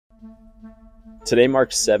Today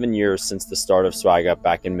marks 7 years since the start of SwagUp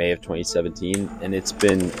back in May of 2017, and it's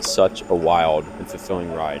been such a wild and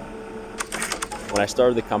fulfilling ride. When I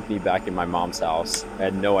started the company back in my mom's house, I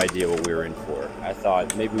had no idea what we were in for. I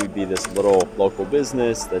thought maybe we'd be this little local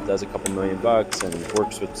business that does a couple $1 million and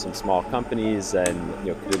works with some small companies, and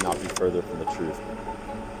could it not be further from the truth?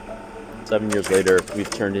 7 years later, we've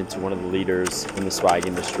turned into one of the leaders in the swag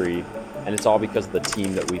industry, and it's all because of the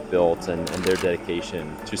team that we've built and their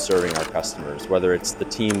dedication to serving our customers. Whether it's the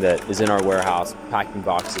team that is in our warehouse, packing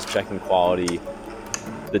boxes, checking quality,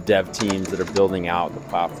 the dev teams that are building out the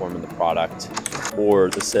platform and the product,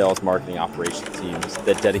 or the sales, marketing, operations teams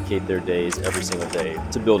that dedicate their days every single day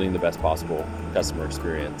to building the best possible customer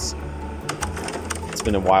experience. It's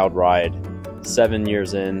been a wild ride. 7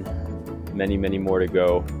 years in, many, many more to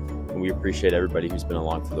go, and we appreciate everybody who's been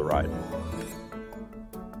along for the ride.